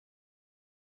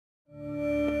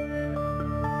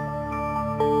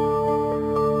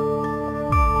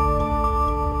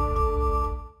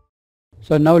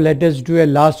So now let us do a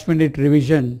last minute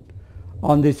revision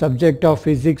on the subject of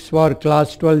physics for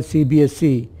class 12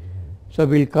 cbse. So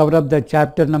we will cover up the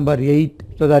chapter number 8,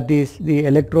 so that is the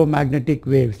electromagnetic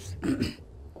waves.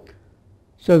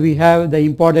 So we have the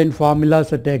important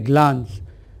formulas at a glance.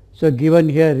 So given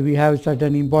here we have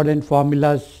certain important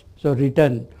formulas, so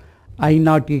written I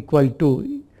naught equal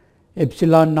to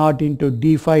epsilon naught into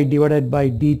d phi divided by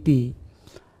dt,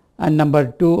 and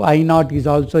number 2, I naught is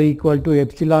also equal to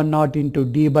epsilon naught into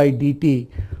d by dt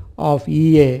of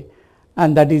Ea,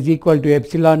 and that is equal to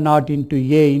epsilon naught into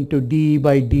A into dE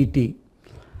by dt,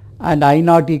 and I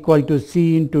naught equal to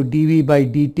C into dV by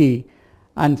dt,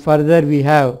 and further we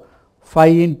have phi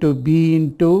into B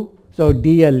into, so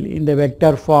dl in the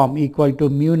vector form equal to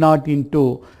mu naught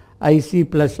into Ic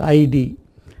plus Id,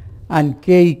 and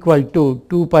k equal to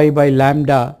 2 pi by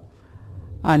lambda,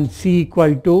 and C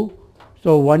equal to,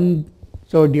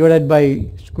 so divided by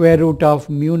square root of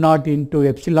mu naught into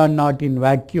epsilon naught in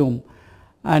vacuum,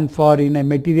 and for in a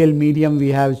material medium we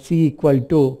have C equal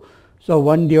to, so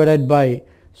 1 divided by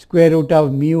square root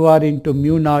of mu r into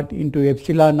mu naught into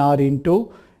epsilon r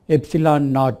into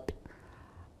epsilon naught.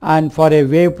 And for a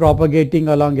wave propagating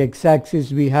along x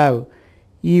axis we have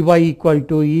Ey equal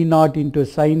to E naught into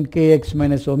sin kx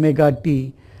minus omega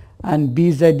t, and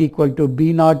Bz equal to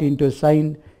B naught into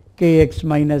sin kx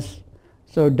minus,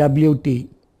 so Wt,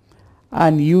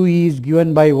 and U is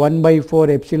given by 1 by 4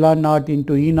 epsilon naught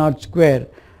into E naught square,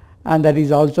 and that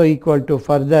is also equal to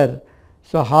further,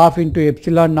 so half into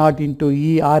epsilon naught into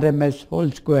E RMS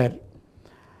whole square,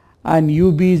 and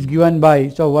UB is given by,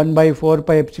 so 1 by 4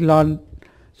 pi epsilon,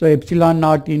 so epsilon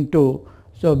naught into,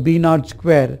 so B naught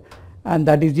square, and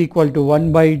that is equal to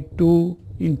 1 by 2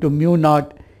 into mu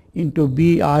naught into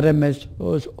B RMS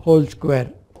whole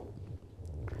square,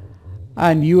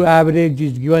 and U average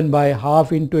is given by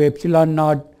half into epsilon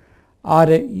naught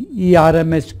E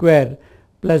RMS square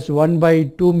plus 1 by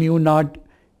 2 mu naught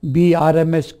B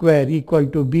RMS square equal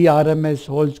to B RMS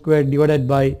whole square divided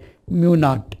by mu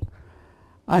naught,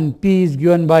 and P is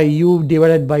given by U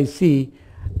divided by C,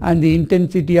 and the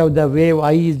intensity of the wave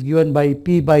I is given by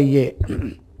P by A.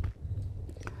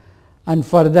 And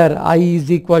further I is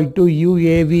equal to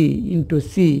UAV into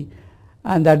C,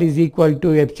 and that is equal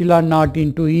to epsilon naught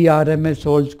into E RMS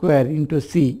whole square into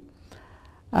C,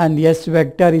 and S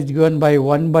vector is given by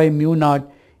 1 by mu naught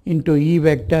into E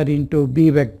vector into B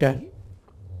vector.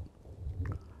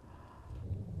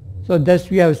 So thus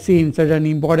we have seen certain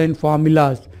important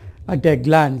formulas at a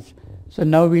glance. So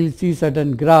now we will see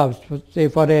certain graphs, say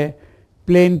for a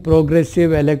plane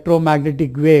progressive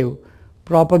electromagnetic wave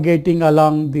propagating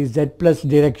along the z plus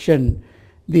direction.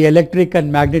 The electric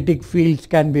and magnetic fields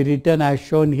can be written as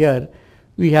shown here.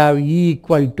 We have E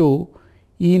equal to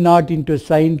E naught into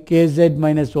sin kz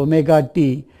minus omega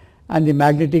t, and the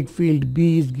magnetic field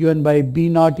B is given by B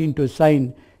naught into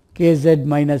sin kz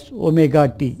minus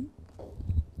omega t.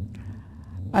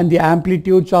 And the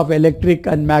amplitudes of electric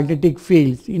and magnetic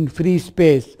fields in free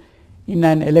space in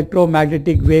an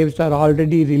electromagnetic waves are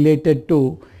already related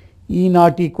to E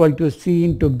naught equal to C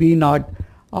into B naught,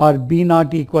 or B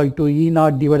naught equal to E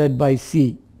naught divided by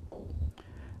C.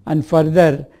 And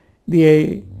further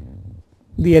the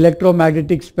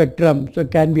electromagnetic spectrum, so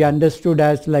can be understood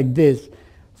as like this.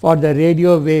 For the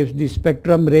radio waves the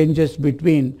spectrum ranges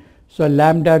between, so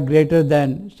lambda greater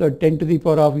than, so 10 to the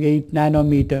power of 8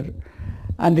 nanometer,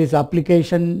 and this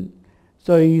application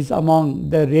so is among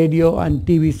the radio and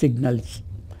TV signals.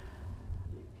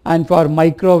 And for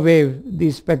microwave the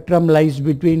spectrum lies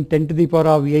between 10 to the power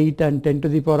of 8 and 10 to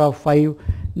the power of 5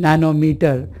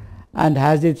 nanometer, and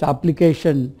has its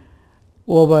application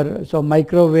over, so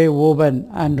microwave oven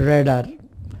and radar.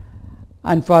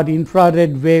 And for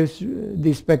infrared waves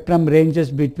the spectrum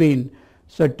ranges between,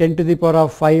 so 10 to the power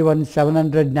of 5 and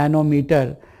 700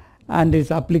 nanometer, and its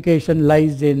application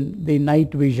lies in the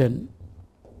night vision.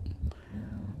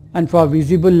 And for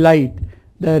visible light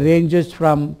the ranges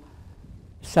from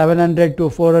 700 to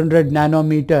 400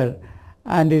 nanometer,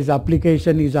 and its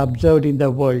application is observed in the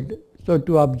world, so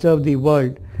to observe the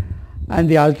world. And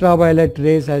the ultraviolet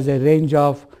rays has a range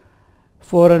of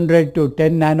 400 to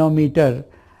 10 nanometer,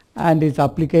 and its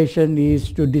application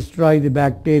is to destroy the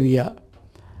bacteria.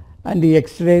 And the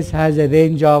X-rays has a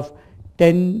range of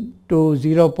 10 to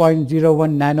 0.01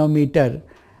 nanometer,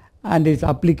 and its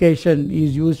application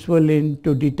is useful in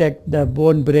to detect the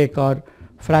bone break or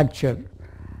fracture.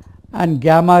 And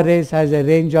gamma rays has a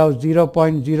range of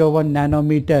 0.01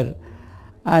 nanometer,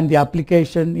 and the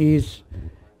application is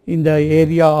in the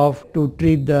area of to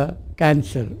treat the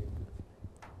cancer.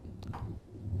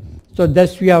 So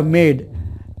thus we have made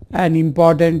an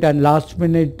important and last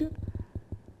minute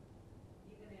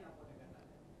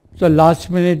So last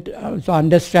minute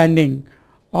understanding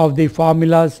of the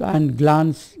formulas and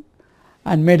glance,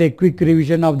 and made a quick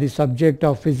revision of the subject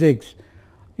of physics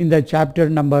in the chapter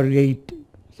number 8.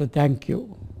 So thank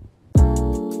you.